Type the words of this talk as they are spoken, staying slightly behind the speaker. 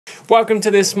Welcome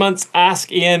to this month's Ask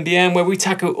EMBN, where we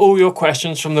tackle all your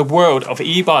questions from the world of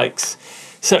e-bikes.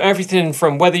 So everything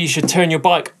from whether you should turn your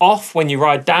bike off when you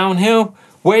ride downhill,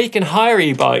 where you can hire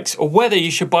e-bikes, or whether you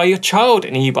should buy your child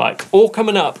an e-bike, all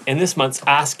coming up in this month's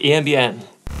Ask EMBN.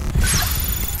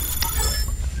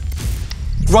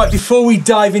 Right, before we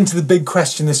dive into the big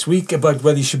question this week about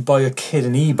whether you should buy your kid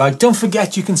an e-bike, don't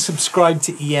forget you can subscribe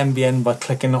to eMBN by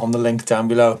clicking on the link down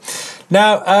below.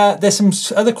 Now, there's some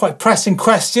other quite pressing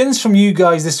questions from you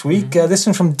guys this week. This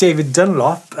one from David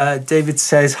Dunlop. David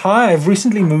says, "Hi, I've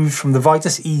recently moved from the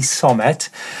Vitus E Summit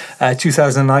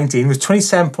 2019 with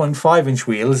 27.5-inch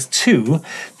wheels to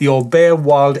the Orbea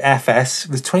Wild FS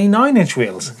with 29-inch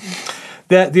wheels.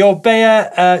 The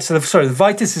Orbea, the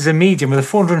Vitus is a medium with a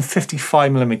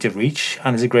 455mm reach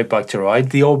and is a great bike to ride.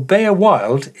 The Orbea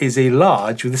Wild is a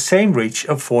large with the same reach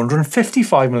of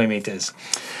 455mm.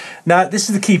 Now, this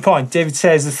is the key point. David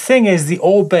says, the thing is the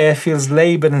Orbea feels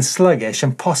laboured and sluggish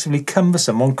and possibly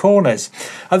cumbersome on corners.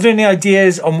 Are there any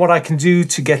ideas on what I can do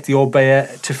to get the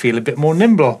Orbea to feel a bit more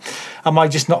nimble? Am I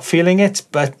just not feeling it?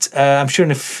 But I'm sure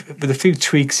with a few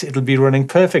tweaks, it'll be running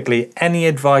perfectly. Any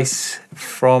advice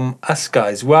from us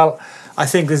guys? Well, I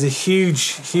think there's a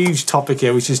huge topic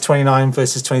here, which is 29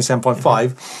 versus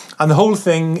 27.5. And the whole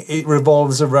thing, it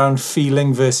revolves around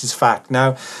feeling versus fact.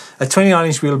 Now, a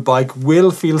 29-inch wheel bike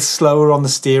will feel slower on the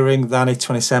steering than a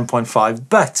 27.5,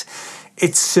 but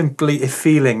it's simply a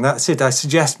feeling. That's it. I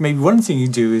suggest maybe one thing you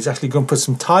do is actually go and put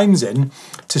some times in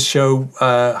to show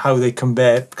how they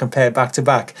compare back to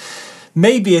back.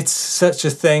 Maybe it's such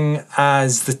a thing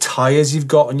as the tyres you've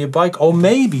got on your bike, or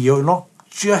maybe you're not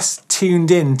just tuned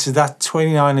in to that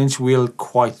 29-inch wheel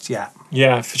quite yet.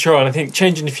 Yeah, for sure. And I think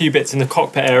changing a few bits in the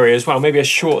cockpit area as well, maybe a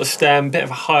shorter stem, bit of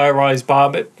a higher rise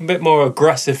bar, a bit more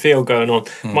aggressive feel going on,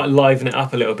 might liven it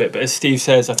up a little bit. But as Steve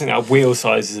says, I think that wheel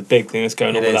size is a big thing that's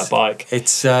going on with that bike.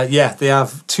 It's they're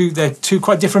two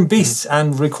quite different beasts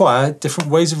and require different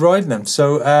ways of riding them.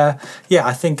 So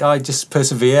I think I just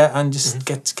persevere and just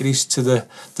get used to the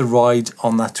ride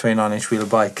on that 29-inch wheel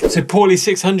bike. So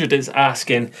Paulie600 is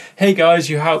asking, hey guys,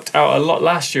 you helped out a lot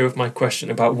last year with my question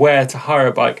about where to hire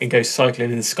a bike and go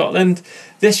cycling in Scotland.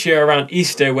 This year around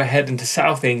Easter we're heading to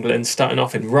South England, starting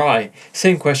off in Rye.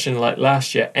 Same question like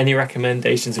last year. Any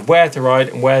recommendations of where to ride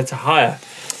and where to hire?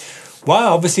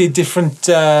 Wow, obviously a different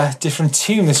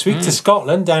tune this week to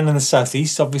Scotland, down in the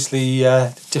southeast. Obviously,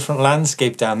 different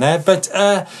landscape down there. But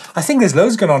I think there's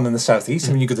loads going on in the southeast.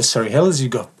 I mean, you've got the Surrey Hills,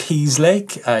 you've got Pease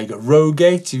Lake, you've got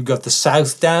Rowgate, you've got the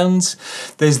South Downs.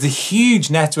 There's the huge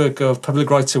network of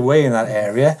public rights of way in that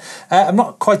area. I'm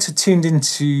not quite so tuned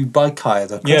into bike hire,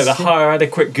 though, Chris. Yeah, the hire, I had a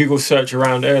quick Google search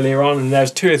around earlier on, and there's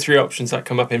 2 or 3 options that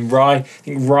come up in Rye. I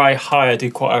think Rye Hire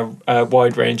do quite a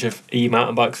wide range of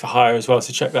e-mountain bikes for hire as well,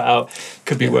 so check that out.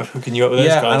 Could be worth hooking you up with those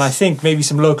guys. Yeah, and I think maybe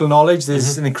some local knowledge.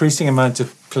 There's an increasing amount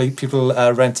of people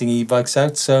renting e-bikes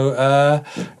out. So, have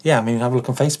a look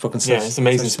on Facebook and stuff. Yeah, it's an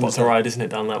amazing spot to ride, isn't it,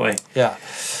 down that way? Yeah.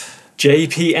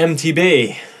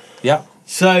 eMTB. Yeah.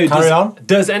 So,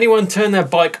 does anyone turn their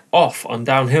bike off on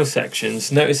downhill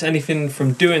sections? Notice anything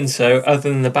from doing so other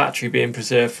than the battery being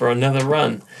preserved for another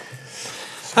run?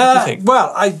 What do you think?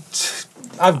 Well,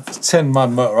 I've turned my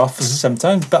motor off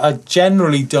sometimes, but I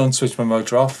generally don't switch my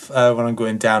motor off when I'm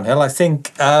going downhill. I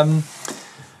think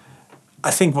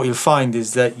what you'll find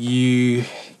is that you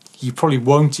probably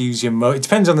won't use your motor. It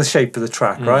depends on the shape of the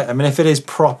track, right? I mean, if it is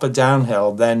proper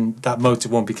downhill, then that motor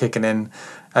won't be kicking in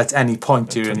at any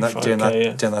point during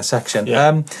that section.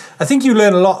 Yeah. I think you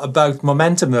learn a lot about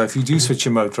momentum, though, if you do switch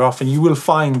your motor off, and you will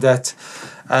find that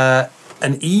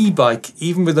an e-bike,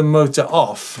 even with the motor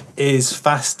off, is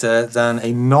faster than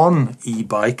a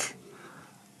non-e-bike.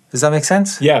 Does that make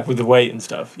sense? Yeah, with the weight and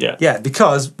stuff. Yeah. Yeah,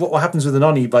 because what happens with a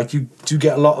non-e-bike, you do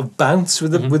get a lot of bounce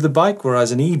with the bike,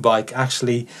 whereas an e-bike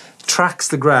actually tracks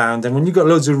the ground, and when you've got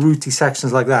loads of rooty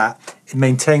sections like that, it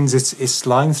maintains its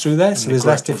line through there, so there's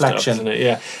less deflection. Stuff,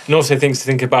 yeah, and also things to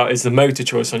think about is the motor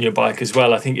choice on your bike as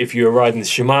well. I think if you're riding the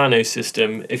Shimano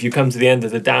system, if you come to the end of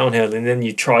the downhill and then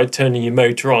you try turning your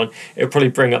motor on, it'll probably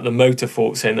bring up the motor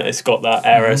fault saying that it's got that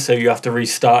error, so you have to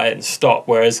restart it and stop.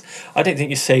 Whereas I don't think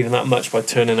you're saving that much by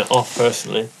turning it off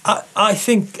personally. I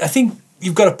think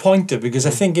you've got a point there, because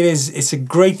I think it's a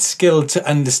great skill to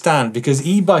understand, because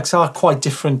e-bikes are quite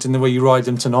different in the way you ride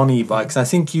them to non-e-bikes. I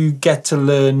think you get to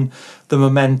learn the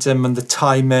momentum and the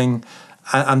timing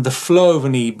and the flow of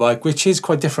an e-bike, which is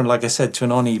quite different, like I said, to a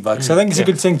non-e-bike. So I think it's a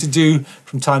good thing to do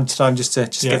from time to time, just to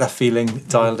get that feeling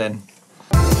dialed in.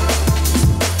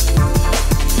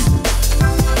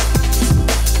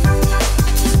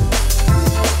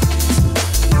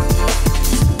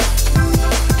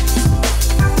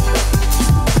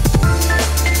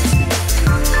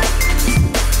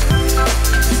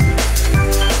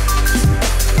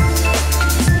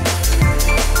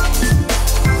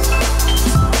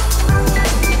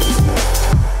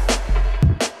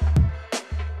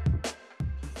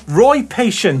 Roy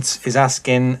Patient is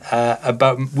asking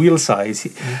about wheel size.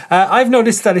 I've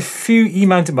noticed that a few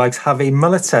e-mountain bikes have a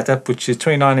mullet setup, which is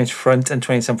 29-inch front and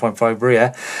 27.5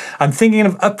 rear. I'm thinking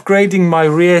of upgrading my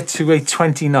rear to a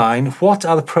 29. What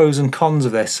are the pros and cons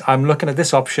of this? I'm looking at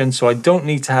this option so I don't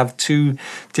need to have two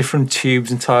different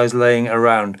tubes and tyres laying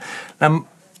around.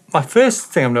 My first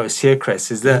thing I've noticed here,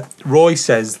 Chris, is that Roy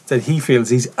says that he feels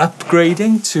he's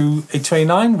upgrading to a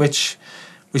 29, which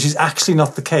is actually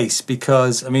not the case,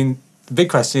 because, I mean, the big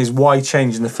question is why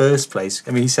change in the first place?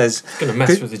 I mean, he says... It's going to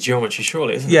mess with the geometry,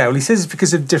 surely, isn't it? Yeah, well, he says it's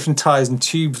because of different tyres and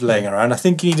tubes laying around. I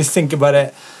think you need to think about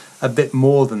it a bit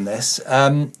more than this.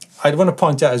 I'd want to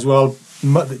point out as well,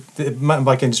 the mountain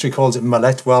bike industry calls it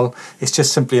mullet. Well, it's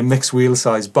just simply a mixed wheel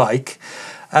size bike.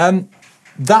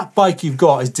 That bike you've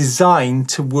got is designed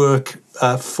to work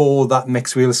for that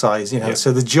mixed wheel size, you know.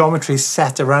 So the geometry is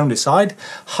set around it. So I'd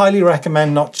highly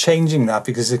recommend not changing that,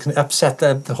 because it can upset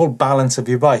the whole balance of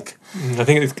your bike. I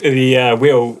think the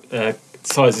wheel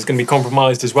size is going to be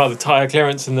compromised as well. The tyre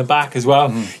clearance in the back as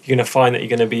well. You're going to find that you're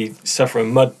going to be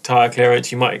suffering mud tyre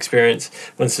clearance. You might experience,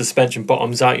 when suspension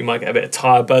bottoms out, you might get a bit of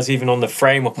tyre buzz even on the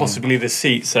frame or possibly the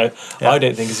seat. So I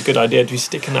don't think it's a good idea to be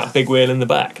sticking that big wheel in the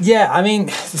back. Yeah, I mean,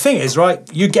 the thing is, right,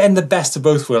 you're getting the best of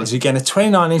both worlds. You're getting a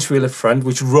 29-inch wheel at front,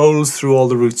 which rolls through all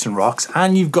the roots and rocks,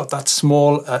 and you've got that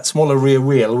smaller rear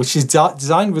wheel, which is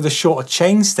designed with a shorter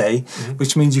chainstay,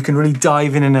 which means you can really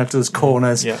dive in and out of those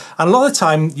corners. And a lot of the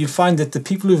time, you find that the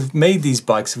people who've made these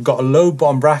bikes have got a low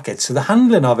bottom bracket, so the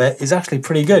handling of it is actually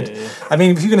pretty good. I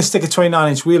mean, if you're going to stick a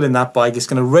 29-inch wheel in that bike, it's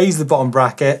going to raise the bottom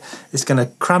bracket, it's going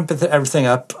to cramp everything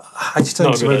up. I just don't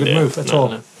think it's a very good move at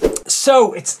all.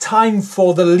 So it's time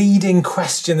for the leading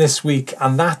question this week,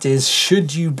 and that is,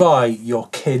 should you buy your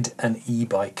kid an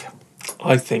e-bike?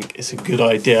 I think it's a good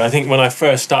idea. I think when I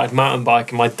first started mountain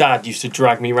biking, my dad used to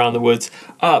drag me around the woods,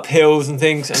 up hills and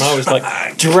things, and I was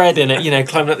like dreading it, you know,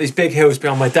 climbing up these big hills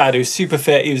behind my dad, who was super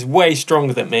fit. He was way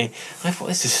stronger than me. I thought,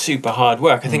 this is super hard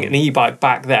work. I think an e-bike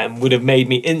back then would have made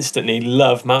me instantly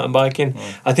love mountain biking.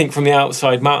 I think from the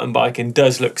outside, mountain biking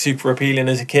does look super appealing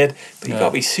as a kid, but you've got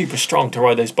to be super strong to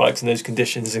ride those bikes in those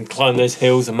conditions and climb those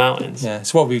hills and mountains. Yeah.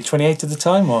 So what were you, 28 at the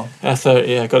time, or?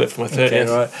 30. Yeah, I got it for my 30th. Okay,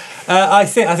 right.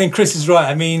 I think Chris is right.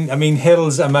 I mean,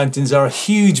 hills and mountains are a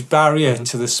huge barrier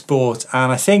to the sport,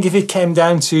 and I think if it came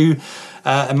down to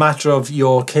a matter of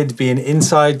your kid being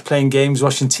inside playing games,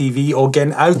 watching TV, or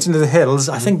getting out into the hills,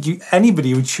 I think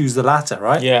anybody would choose the latter,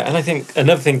 right? Yeah, and I think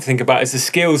another thing to think about is the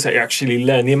skills that you actually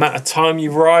learn, the amount of time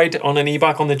you ride on an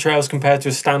e-bike on the trails compared to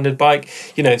a standard bike.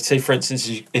 You know, say for instance,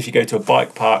 if you go to a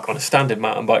bike park on a standard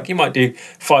mountain bike, you might do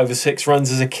 5 or 6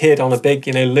 runs as a kid on a big,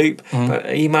 you know, loop. But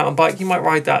an e-mountain bike, you might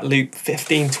ride that loop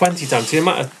 15, 20 times. So the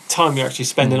amount of time you're actually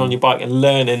spending on your bike and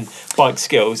learning bike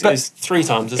skills is 3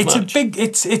 times as much.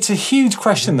 It's a huge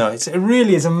question though. It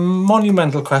really is a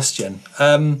monumental question.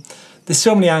 There's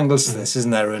so many angles to this,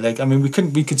 isn't there, really? I mean, we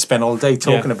could spend all day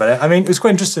talking about it. I mean, it was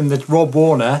quite interesting that Rob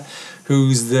Warner,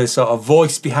 who's the sort of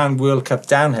voice behind World Cup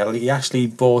Downhill, he actually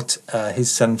bought his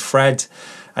son Fred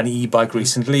an e-bike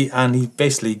recently, and he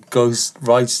basically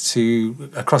rides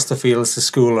across the fields to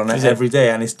school on it every day,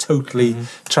 and it's totally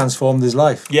transformed his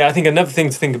life. Yeah, I think another thing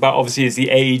to think about obviously is the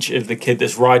age of the kid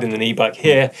that's riding an e-bike.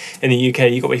 Here in the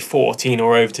UK, you've got to be 14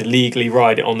 or over to legally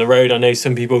ride it on the road. I know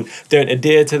some people don't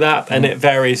adhere to that, and it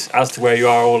varies as to where you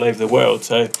are all over the world.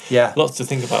 So yeah, lots to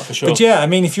think about for sure. But yeah, I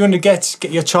mean, if you want to get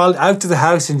your child out of the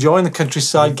house, enjoying the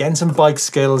countryside, getting some bike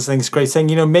skills, I think it's a great thing.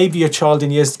 You know, maybe your child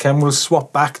in years to come will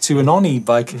swap back to an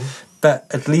on-e-bike, but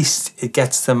at least it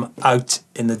gets them out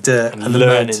in the dirt and the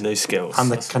learning mud, those skills.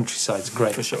 and the countryside's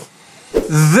great. For sure.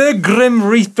 The Grim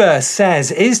Reaper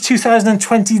says, is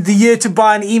 2020 the year to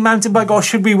buy an e-mountain bike, or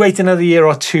should we wait another year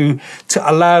or two to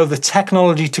allow the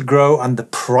technology to grow and the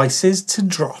prices to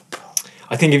drop?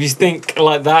 I think if you think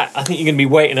like that, I think you're going to be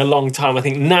waiting a long time. I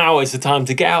think now is the time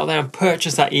to get out there and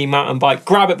purchase that e-mountain bike,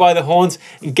 grab it by the horns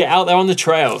and get out there on the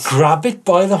trails. Grab it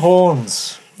by the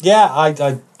horns. Yeah,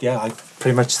 I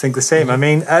pretty much think the same. I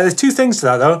mean, there's 2 things to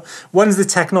that, though. One is the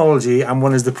technology and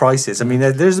one is the prices. I mean,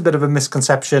 there's a bit of a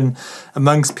misconception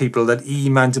amongst people that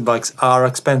e-mountain bikes are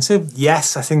expensive.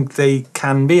 Yes, I think they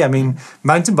can be. I mean,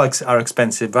 mountain bikes are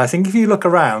expensive, but I think if you look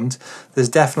around, there's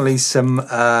definitely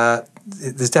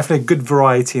there's definitely a good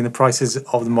variety in the prices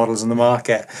of the models on the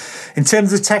market. In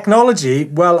terms of technology,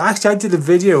 well, actually, I did a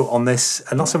video on this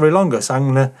not so very long ago, so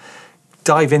I'm going to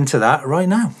dive into that right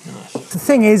now. Nice. the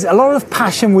thing is, a lot of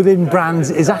passion within brands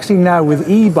is actually now with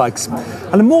e-bikes.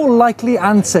 And a more likely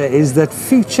answer is that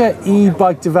future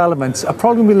e-bike developments are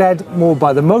probably going to be led more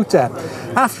by the motor.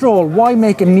 After all, why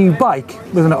make a new bike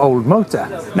with an old motor?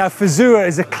 Now, Fazua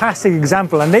is a classic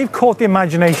example, and they've caught the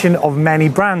imagination of many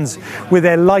brands with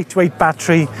their lightweight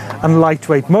battery and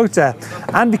lightweight motor.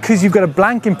 And because you've got a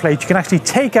blanking plate, you can actually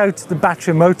take out the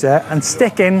battery motor and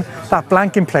stick in that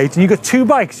blanking plate, and you've got two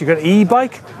bikes. You've got an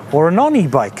e-bike or a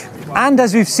non-e-bike. And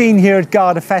as we've seen here at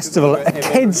Garda Festival, a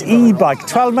kid's e-bike.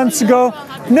 12 months ago,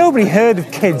 nobody heard of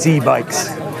kids' e-bikes.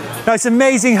 Now, it's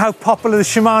amazing how popular the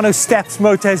Shimano Steps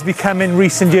motor has become in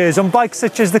recent years. On bikes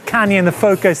such as the Canyon, the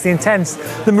Focus, the Intense,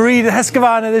 the Merida, the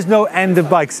Husqvarna, there's no end of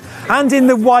bikes. And in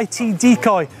the YT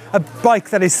Decoy, a bike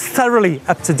that is thoroughly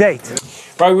up to date.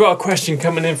 Right, we've got a question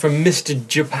coming in from Mr.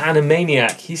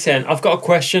 Japanamaniac. He's saying, I've got a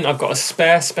question. I've got a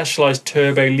spare Specialized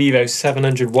Turbo Levo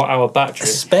 700 watt-hour battery. A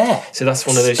spare? So that's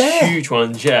one of those huge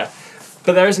ones, yeah.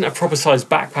 But there isn't a proper sized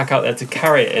backpack out there to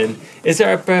carry it in. Is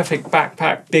there a perfect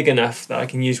backpack big enough that I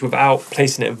can use without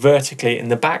placing it vertically in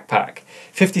the backpack?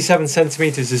 57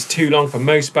 centimeters is too long for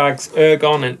most bags.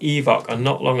 Ergon and Evoc are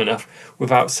not long enough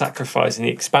without sacrificing the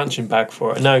expansion bag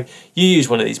for it. No, you use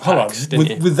one of these packs, didn't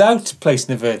you? Without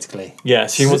placing it vertically? Yeah,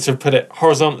 so you want to put it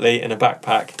horizontally in a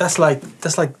backpack. That's like that.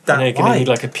 And you're going to need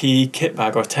like a PE kit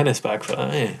bag or a tennis bag for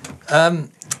that,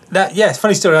 yeah. It's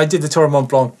funny story. I did the Tour of Mont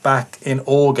Blanc back in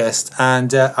August,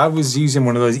 and I was using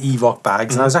one of those Evoc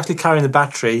bags, and I was actually carrying the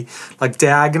battery like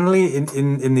diagonally in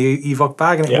the Evoc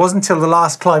bag, and it wasn't until the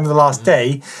last climb of the last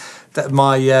day that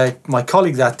my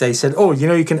colleague that day said, "Oh, you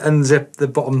know, you can unzip the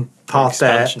bottom part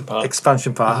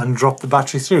expansion part, and drop the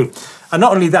battery through." And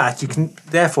not only that, you can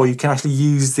actually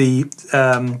use the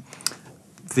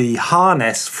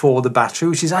harness for the battery,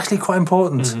 which is actually quite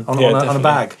important on a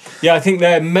bag. Yeah, I think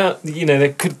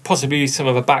there could possibly be some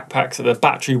of the backpacks that the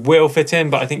battery will fit in,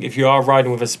 but I think if you are riding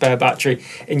with a spare battery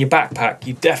in your backpack,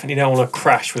 you definitely don't want to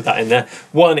crash with that in there.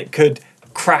 One, it could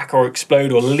crack or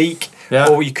explode or leak,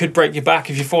 or you could break your back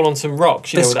if you fall on some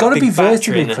rocks. It's got to be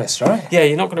vertically, Chris, right? Yeah,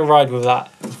 you're not going to ride with that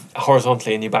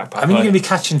horizontally in your backpack. I mean, you're going to be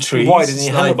catching trees. Wider than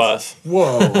your handlebars.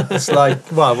 Whoa, it's like,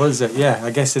 well, what is it? Yeah,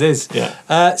 I guess it is. Yeah.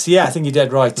 I think you're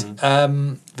dead right.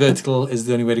 Vertical is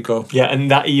the only way to go. Yeah, and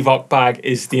that Evoc bag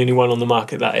is the only one on the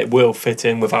market that it will fit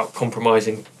in without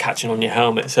compromising catching on your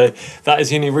helmet. So that is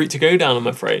the only route to go down, I'm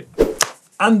afraid.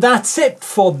 And that's it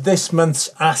for this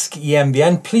month's Ask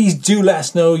EMBN. Please do let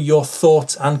us know your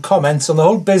thoughts and comments on the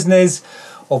whole business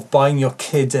of buying your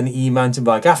kid an e-mountain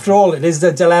bike. After all, it is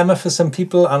the dilemma for some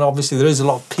people, and obviously there is a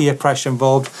lot of peer pressure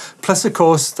involved, plus of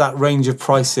course that range of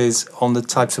prices on the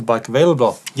types of bike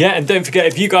available. Yeah, and don't forget,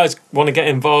 if you guys want to get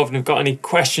involved and have got any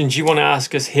questions you want to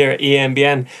ask us here at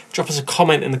eMBN, drop us a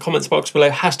comment in the comments box below,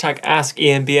 hashtag Ask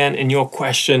EMBN, and your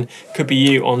question could be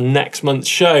you on next month's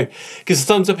show. Give us a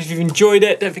thumbs up if you've enjoyed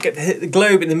it. Don't forget to hit the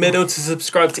globe in the middle to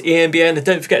subscribe to eMBN, and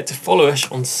don't forget to follow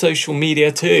us on social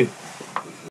media too.